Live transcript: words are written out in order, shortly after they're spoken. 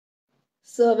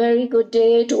So, a very good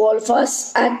day to all of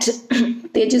us at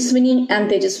Tejaswini and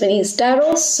Tejaswini's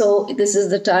Tarot. So, this is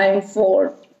the time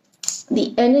for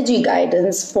the energy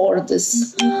guidance for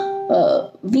this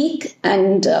week.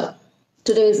 And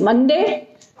today is Monday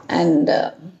and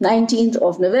 19th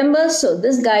of November. So,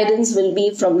 this guidance will be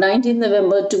from 19th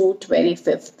November to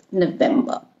 25th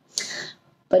November.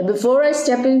 But before I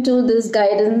step into this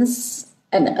guidance,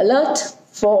 an alert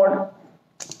for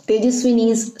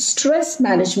Tejaswini's stress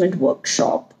management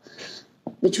workshop,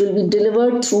 which will be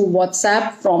delivered through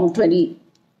WhatsApp from 22nd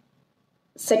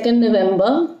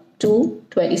November to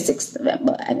 26th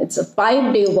November. And it's a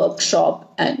 5-day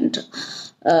workshop, and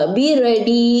be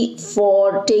ready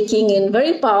for taking in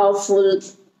very powerful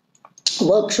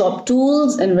workshop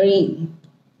tools, and very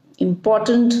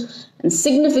important and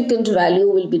significant value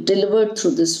will be delivered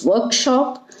through this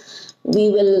workshop.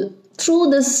 We will, through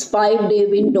this 5-day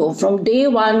window, from day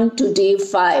 1 to day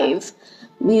 5,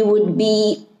 it would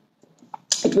be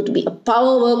a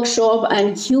power workshop,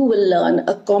 and you will learn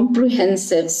a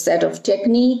comprehensive set of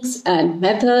techniques and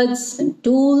methods and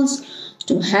tools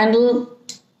to handle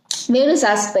various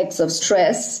aspects of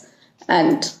stress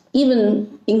and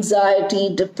even anxiety,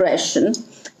 depression.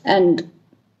 And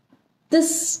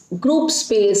this group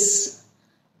space,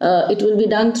 it will be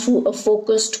done through a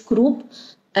focused group,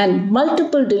 and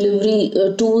multiple delivery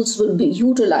tools will be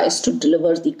utilized to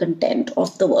deliver the content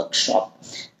of the workshop.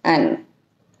 And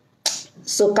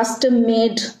so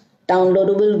custom-made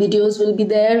downloadable videos will be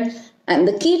there, and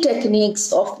the key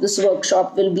techniques of this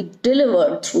workshop will be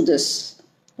delivered through these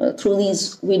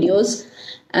videos.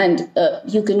 And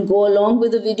you can go along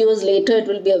with the videos later. It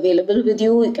will be available with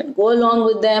you. You can go along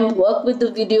with them, work with the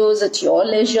videos at your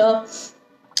leisure.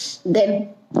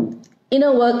 Then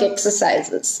inner work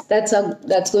exercises, that's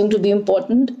going to be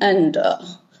important, and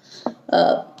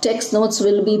text notes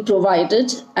will be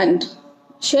provided, and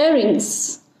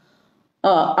sharings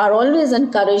are always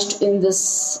encouraged in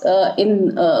this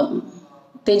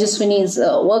Tejaswini's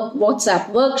WhatsApp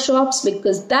workshops,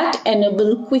 because that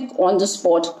enable quick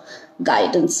on-the-spot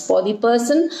guidance for the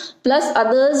person, plus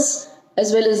others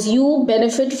as well as you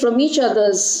benefit from each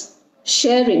other's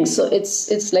sharing. So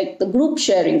it's like the group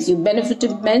sharings. You benefit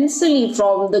immensely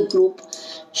from the group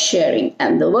sharing.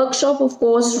 And the workshop, of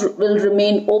course, will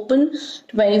remain open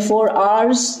 24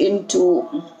 hours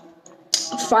into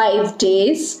 5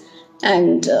 days.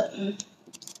 And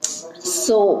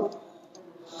so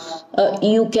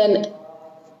you can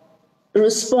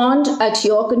respond at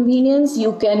your convenience.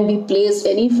 You can be placed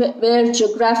anywhere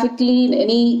geographically, in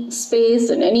any space,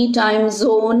 in any time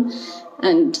zone,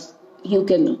 and you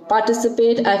can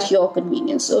participate at your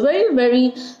convenience. So very,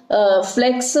 very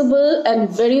flexible and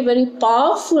very, very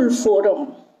powerful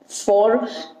forum for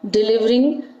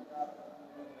delivering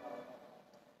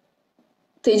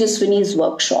Tejaswini's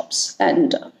workshops.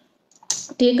 And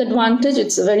take advantage.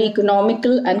 It's a very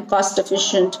economical and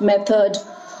cost-efficient method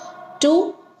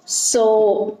too.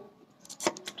 So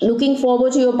looking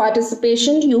forward to your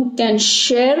participation. You can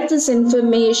share this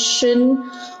information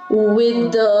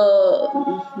with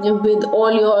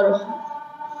all your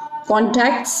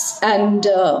contacts and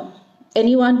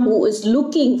anyone who is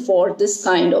looking for this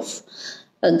kind of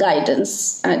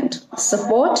guidance and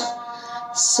support.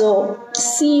 So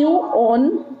see you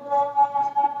on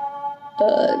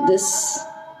this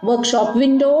workshop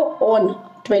window on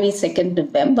 22nd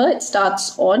November. It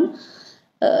starts on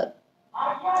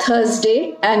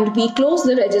Thursday, and we close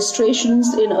the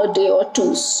registrations in a day or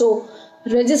two. So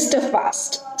register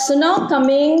fast. So now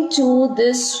coming to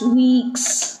this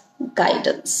week's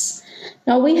guidance.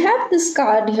 Now we have this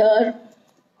card here.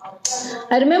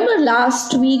 I remember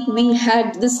last week we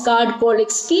had this card called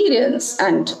Experience,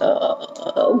 and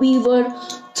we were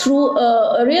through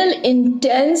a real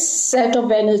intense set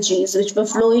of energies which were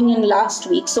flowing in last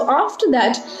week. So after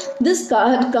that, this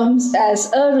card comes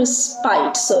as a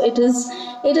respite. So it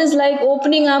is like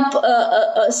opening up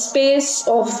a space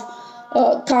of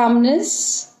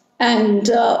calmness and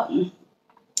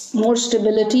more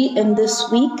stability in this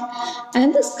week.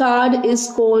 And this card is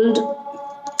called,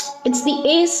 it's the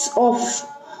Ace of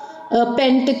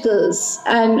Pentacles,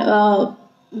 and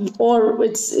or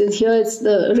it's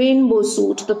the Rainbow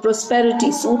Suit, the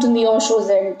Prosperity Suit in the Osho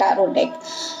Zen Tarot deck.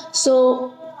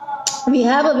 So we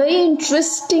have a very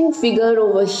interesting figure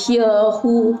over here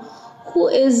who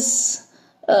is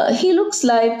he looks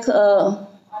like a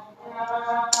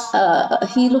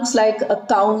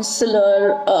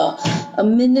counselor, a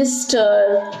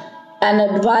minister, an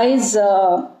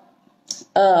advisor,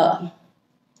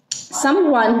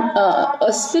 someone,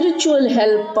 a spiritual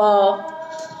helper,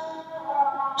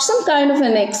 some kind of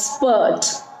an expert,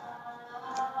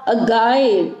 a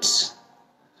guide.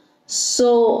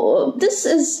 So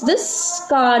this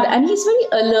card, and he's very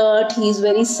alert, he's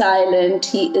very silent,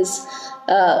 he is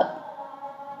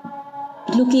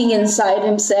looking inside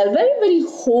himself, very, very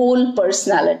whole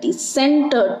personality,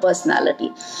 centered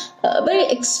personality, very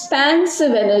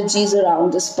expansive energies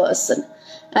around this person.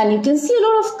 And you can see a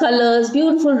lot of colors,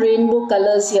 beautiful rainbow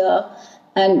colors here,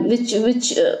 and which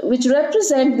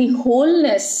represent the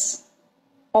wholeness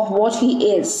of what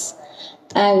he is.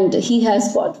 And he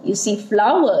has got, you see,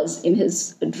 flowers in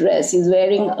his dress. He's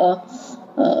wearing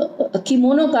a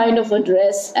kimono kind of a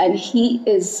dress, and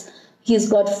he's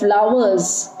got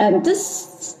flowers, and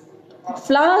this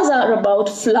flowers are about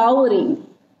flowering.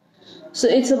 So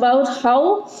it's about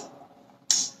how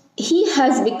he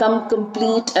has become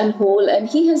complete and whole, and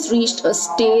he has reached a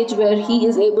stage where he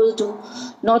is able to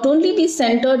not only be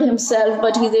centered himself,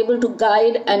 but he's able to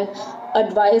guide and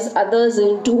advise others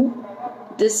into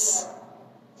this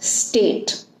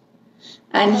state.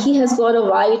 And he has got a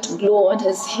white glow on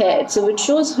his head, so it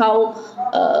shows how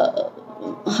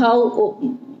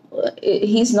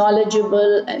he's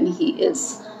knowledgeable, and he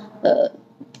is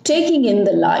taking in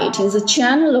the light. He's a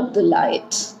channel of the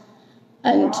light.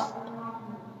 And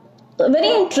a very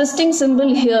interesting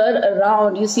symbol here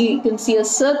around, you can see a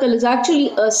circle, is actually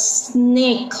a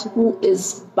snake who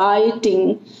is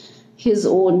biting his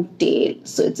own tail.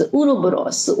 So it's a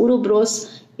Ouroboros. So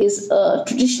Ouroboros is a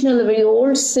traditional, a very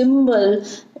old symbol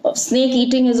of snake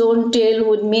eating his own tail,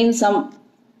 would mean some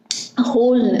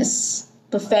wholeness,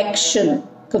 perfection,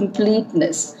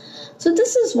 completeness. So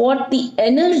this is what the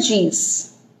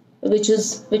energies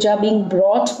which are being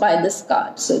brought by this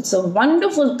card. So it's a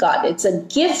wonderful card. It's a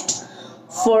gift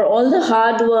for all the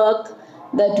hard work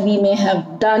that we may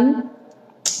have done.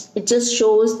 It just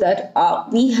shows that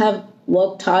we have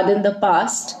worked hard in the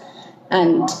past,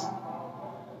 and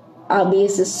our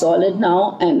base is solid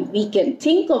now, and we can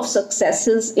think of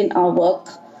successes in our work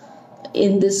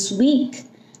in this week.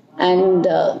 And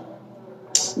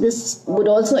this would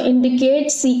also indicate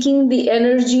seeking the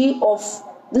energy of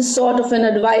this sort of an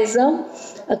advisor,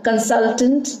 a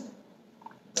consultant,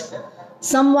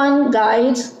 someone,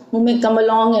 guide, who may come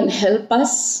along and help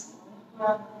us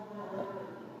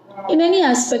in any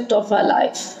aspect of our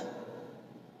life.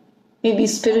 Maybe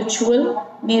spiritual,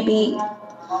 maybe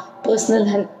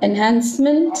personal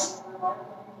enhancement,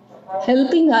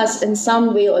 helping us in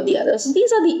some way or the other. So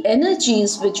these are the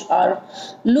energies which are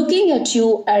looking at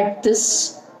you at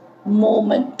this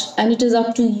moment, and it is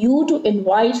up to you to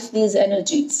invite these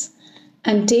energies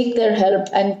and take their help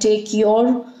and take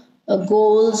your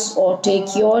goals or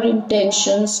take your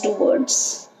intentions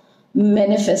towards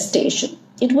manifestation.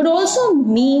 It would also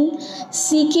mean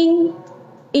seeking,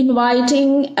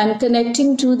 inviting and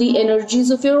connecting to the energies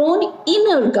of your own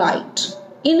inner guide,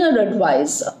 inner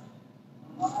advisor,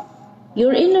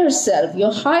 your inner self,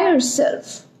 your higher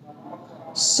self.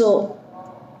 So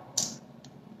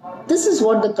this is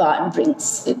what the card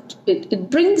brings. It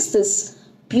brings this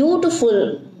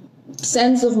beautiful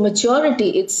sense of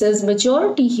maturity. It says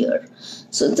maturity here.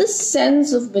 So this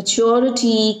sense of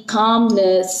maturity,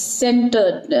 calmness,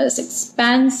 centeredness,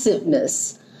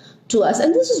 expansiveness to us.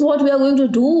 And this is what we are going to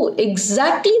do.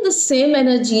 Exactly the same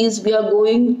energies we are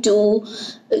going to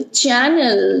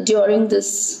channel during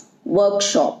this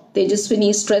workshop,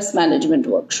 Tejaswini Stress Management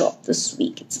Workshop this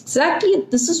week. It's exactly,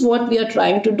 this is what we are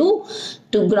trying to do,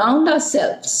 to ground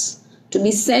ourselves, to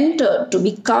be centered, to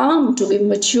be calm, to be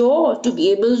mature, to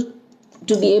be able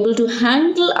to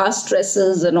handle our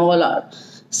stresses and all our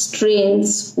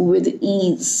strains with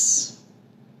ease.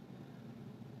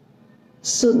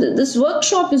 So this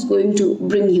workshop is going to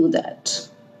bring you that.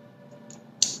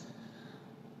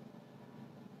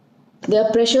 There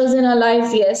are pressures in our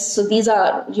life, yes. So these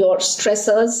are your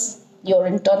stressors, your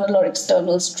internal or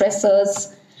external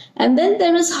stressors. And then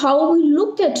there is how we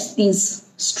look at these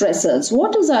stressors.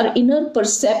 What is our inner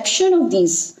perception of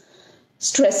these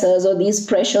stressors or these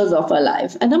pressures of our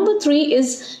life? And number 3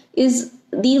 is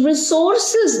the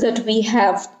resources that we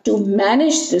have to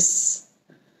manage this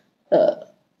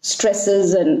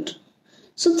stresses. And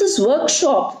so this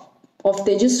workshop of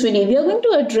Tejaswini, we are going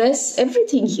to address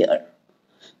everything here.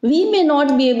 We may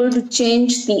not be able to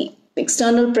change the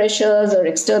external pressures or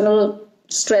external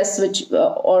stress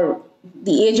or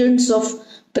the agents of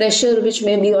pressure which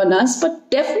may be on us, but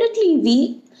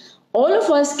definitely all of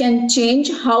us can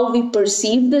change how we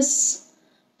perceive this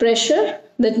pressure.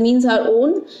 That means our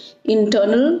own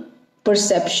internal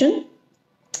perception.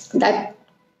 That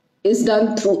is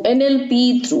done through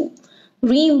NLP, through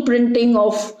re-imprinting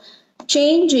of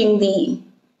changing the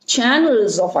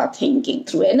channels of our thinking,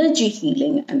 through energy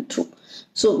healing and through.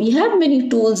 So we have many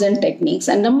tools and techniques.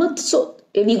 And so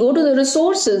if we go to the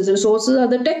resources are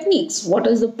the techniques. What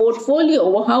is the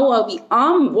portfolio? How are we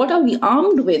armed? What are we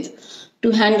armed with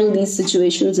to handle these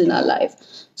situations in our life?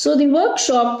 So the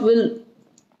workshop will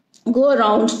go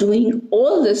around doing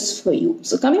all this for you.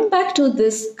 So coming back to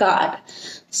this card.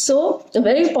 So a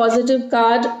very positive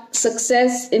card,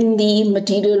 success in the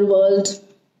material world.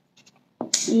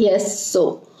 Yes,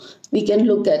 so we can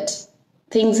look at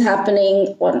things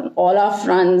happening on all our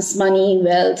fronts: money,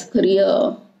 wealth,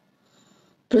 career,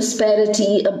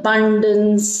 prosperity,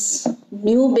 abundance,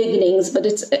 new beginnings. But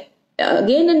it's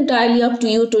again entirely up to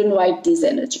you to invite these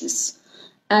energies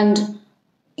and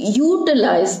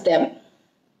utilize them.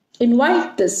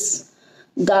 Invite this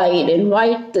guide,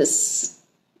 invite this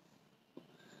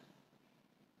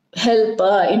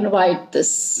helper, invite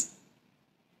this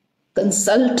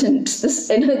consultant, this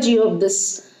energy of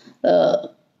this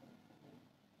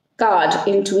card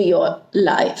into your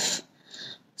life.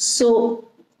 So,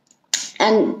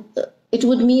 and it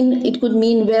could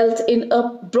mean wealth in a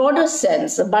broader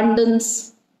sense,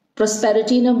 abundance,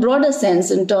 prosperity in a broader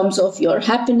sense, in terms of your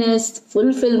happiness,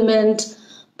 fulfillment,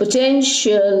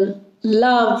 potential,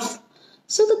 love.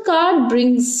 So the card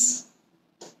brings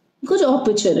good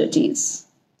opportunities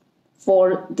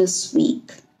for this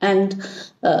week, and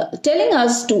telling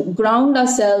us to ground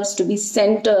ourselves, to be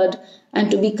centered, and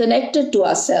to be connected to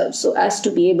ourselves, so as to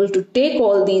be able to take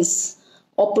all these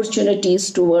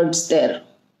opportunities towards their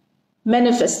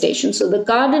manifestation. So the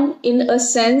card, in a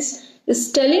sense,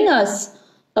 is telling us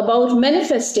about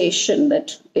manifestation,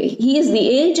 that he is the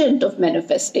agent of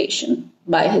manifestation.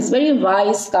 By his very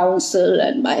wise counsel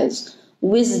and by his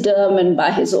wisdom and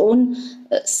by his own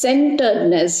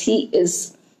centeredness, he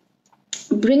is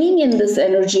bringing in this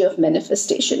energy of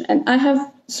manifestation. And I have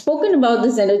spoken about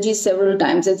this energy several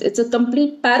times. It's a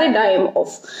complete paradigm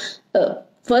of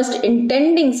first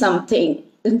intending something,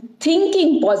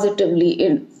 thinking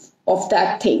positively of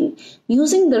that thing,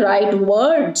 using the right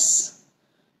words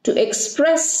to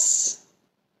express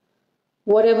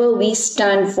whatever we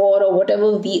stand for or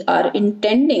whatever we are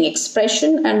intending.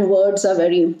 Expression and words are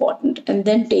very important. And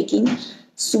then taking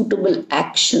suitable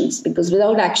actions, because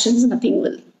without actions, nothing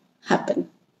will happen.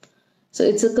 So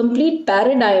it's a complete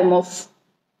paradigm of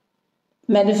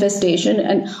manifestation,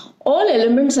 and all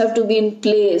elements have to be in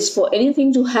place for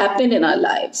anything to happen in our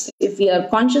lives. If we are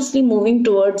consciously moving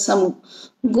towards some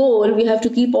goal, we have to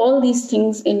keep all these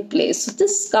things in place. So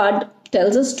this card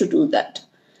tells us to do that.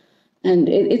 And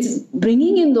it's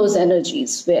bringing in those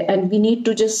energies, and we need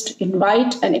to just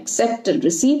invite and accept and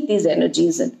receive these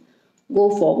energies and go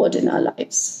forward in our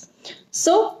lives.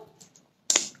 So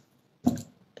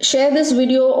share this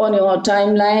video on your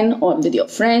timeline or with your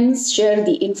friends. Share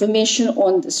the information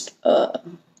on this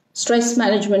stress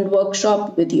management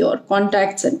workshop with your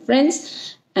contacts and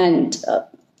friends, and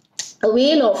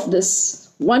avail of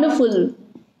this wonderful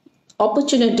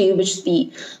opportunity which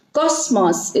the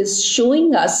cosmos is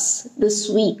showing us this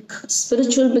week.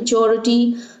 Spiritual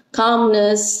maturity,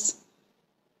 calmness,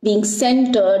 being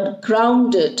centered,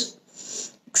 grounded,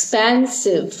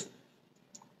 expansive,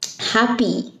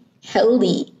 happy,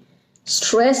 healthy,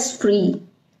 stress-free,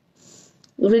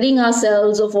 ridding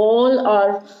ourselves of all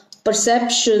our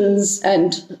perceptions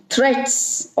and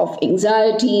threats of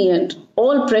anxiety and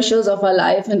all pressures of our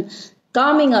life, and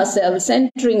calming ourselves,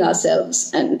 centering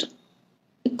ourselves, and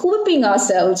equipping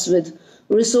ourselves with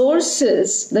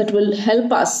resources that will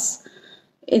help us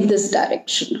in this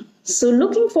direction. So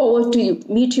looking forward to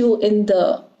meet you in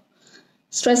the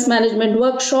stress management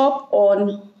workshop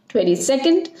on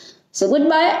 22nd. So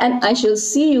goodbye, and I shall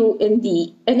see you in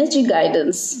the energy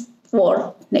guidance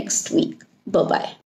for next week. Bye-bye.